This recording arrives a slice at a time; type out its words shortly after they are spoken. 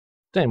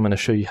Today I'm going to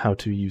show you how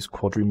to use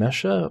quad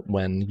remesher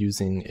when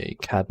using a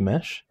CAD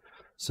mesh.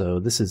 So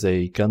this is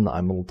a gun that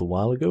I modeled a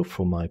while ago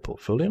for my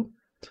portfolio.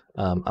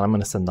 And I'm going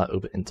to send that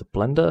over into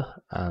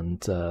Blender,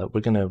 and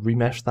we're going to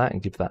remesh that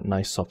and give that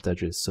nice soft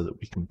edges so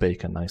that we can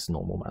bake a nice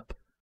normal map.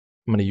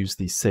 I'm going to use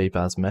the save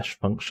as mesh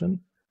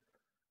function.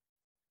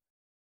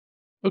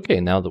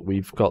 Okay, now that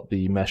we've got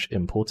the mesh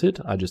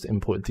imported, I just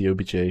imported the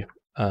OBJ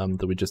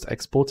that we just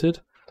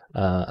exported.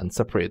 And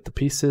separated the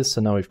pieces,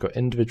 so now we've got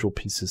individual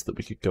pieces that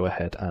we could go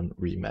ahead and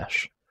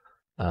remesh.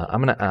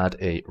 I'm going to add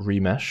a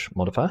remesh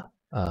modifier.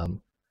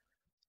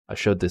 I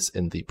showed this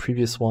in the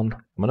previous one.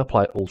 I'm going to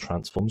apply all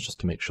transforms just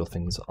to make sure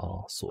things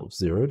are sort of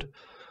zeroed.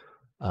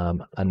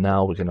 And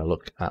now we're going to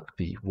look at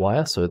the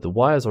wire. So the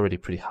wire is already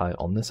pretty high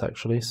on this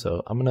actually,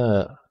 so I'm going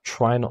to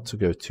try not to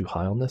go too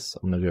high on this.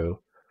 I'm going to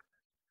go,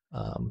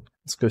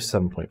 let's go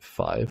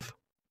 7.5.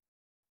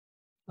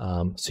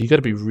 So you got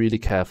to be really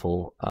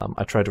careful.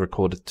 I tried to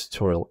record a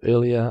tutorial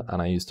earlier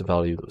and I used a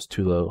value that was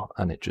too low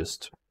and it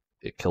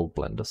killed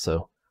Blender.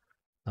 So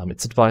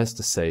it's advised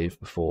to save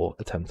before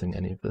attempting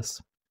any of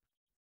this.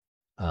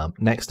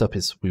 Next up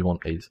is we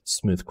want a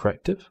smooth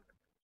corrective.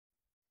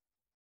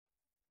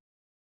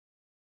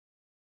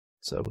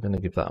 So we're going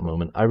to give that a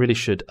moment. I really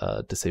should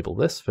disable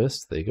this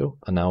first. There you go.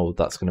 And now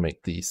that's going to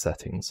make the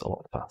settings a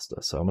lot faster.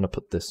 So I'm going to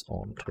put this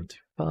on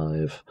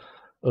 25.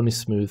 Only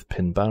smooth,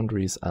 pin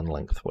boundaries, and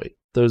length weight.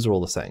 Those are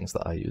all the settings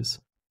that I use.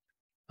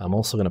 I'm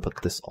also going to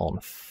put this on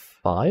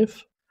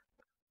 5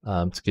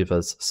 to give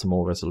us some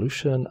more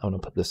resolution. I'm going to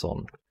put this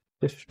on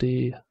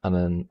 50, and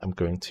then I'm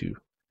going to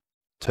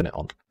turn it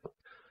on.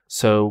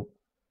 So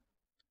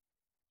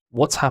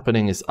what's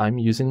happening is I'm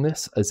using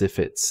this as if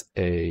it's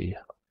a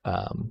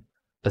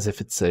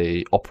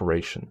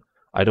operation.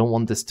 I don't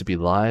want this to be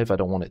live. I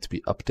don't want it to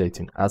be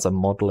updating as I'm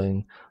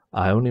modeling.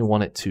 I only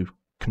want it to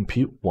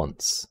compute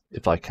once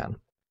if I can.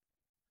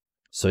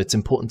 So it's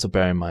important to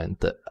bear in mind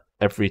that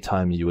every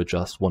time you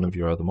adjust one of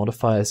your other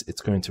modifiers,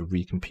 it's going to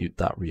recompute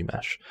that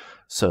remesh.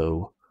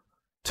 So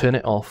turn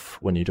it off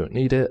when you don't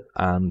need it,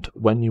 and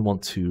when you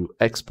want to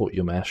export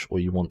your mesh or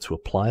you want to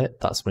apply it,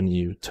 that's when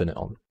you turn it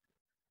on.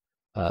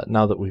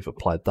 Now that we've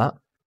applied that,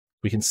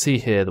 we can see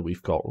here that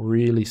we've got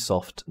really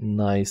soft,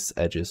 nice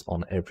edges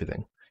on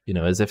everything. You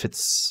know, as if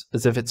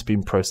it's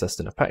been processed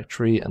in a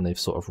factory and they've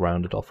sort of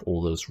rounded off all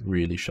those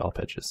really sharp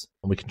edges.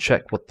 And we can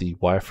check what the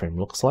wireframe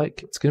looks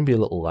like. It's going to be a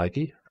little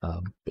laggy,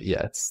 but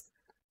yeah,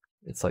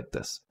 it's like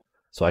this.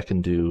 So I can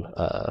do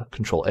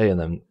Control A and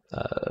then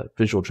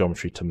visual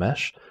geometry to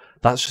mesh.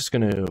 That's just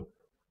going to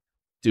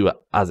do it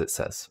as it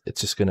says.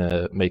 It's just going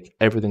to make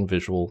everything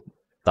visual.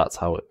 That's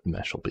how the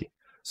mesh will be.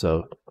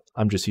 So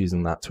I'm just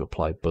using that to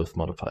apply both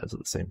modifiers at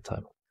the same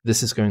time.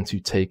 This is going to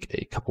take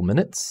a couple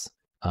minutes.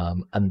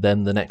 And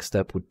then the next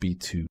step would be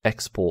to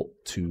export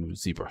to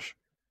ZBrush.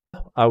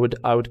 I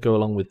would go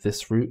along with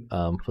this route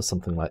for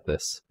something like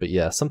this. But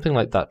yeah, something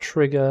like that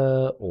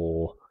trigger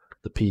or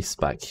the piece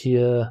back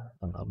here.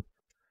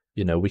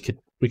 You know, we could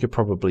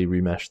probably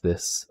remesh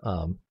this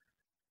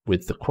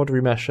with the quad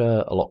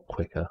remesher a lot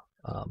quicker.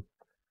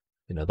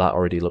 You know, that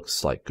already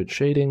looks like good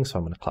shading, so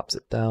I'm going to collapse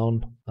it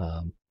down.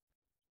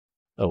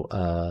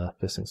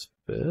 First things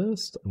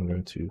first, I'm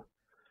going to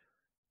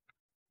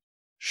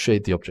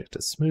shade the object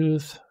as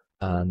smooth,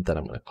 and then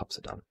I'm going to collapse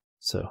it down.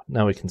 So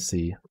now we can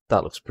see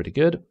that looks pretty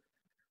good.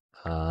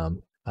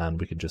 And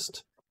we can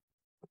just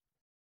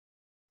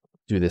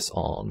do this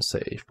on,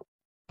 say,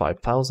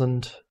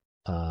 5,000,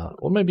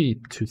 or maybe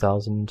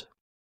 2,000.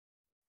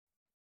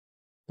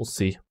 We'll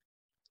see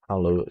how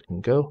low it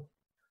can go.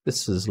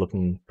 This is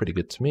looking pretty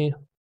good to me.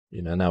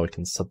 You know, now we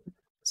can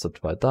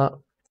subdivide that.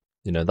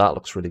 You know, that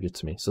looks really good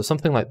to me. So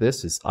something like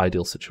this is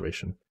ideal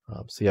situation.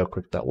 See how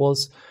quick that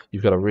was?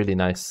 You've got a really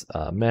nice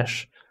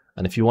mesh.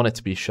 And if you want it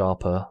to be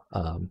sharper,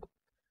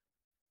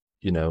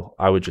 you know,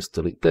 I would just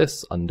delete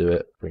this, undo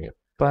it, bring it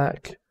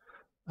back.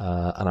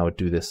 And I would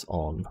do this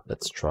on,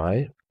 let's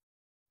try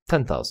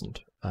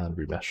 10,000 and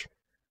remesh.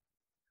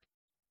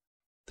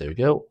 There we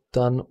go.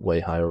 Done.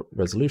 Way higher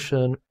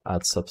resolution.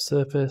 Add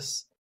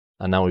subsurface.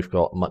 And now we've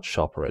got much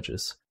sharper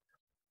edges.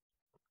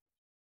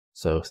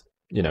 So,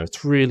 you know,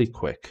 it's really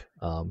quick.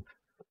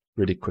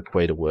 Really quick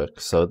way to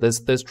work. So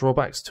there's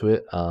drawbacks to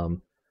it,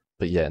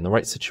 but yeah, in the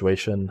right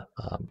situation,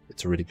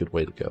 it's a really good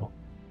way to go.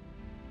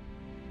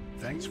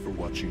 Thanks for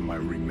watching my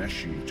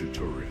remeshing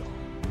tutorial.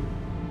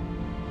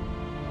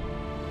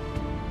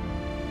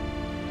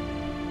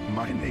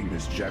 My name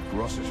is Jack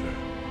Rossiter,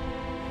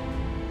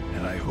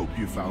 and I hope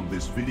you found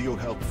this video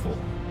helpful.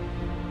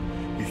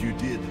 If you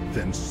did,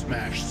 then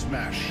smash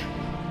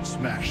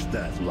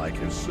that like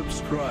and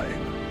subscribe.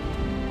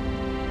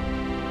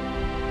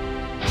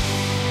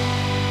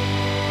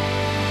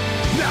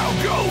 Now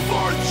go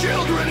forth,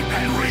 children,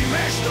 and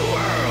remesh the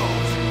world!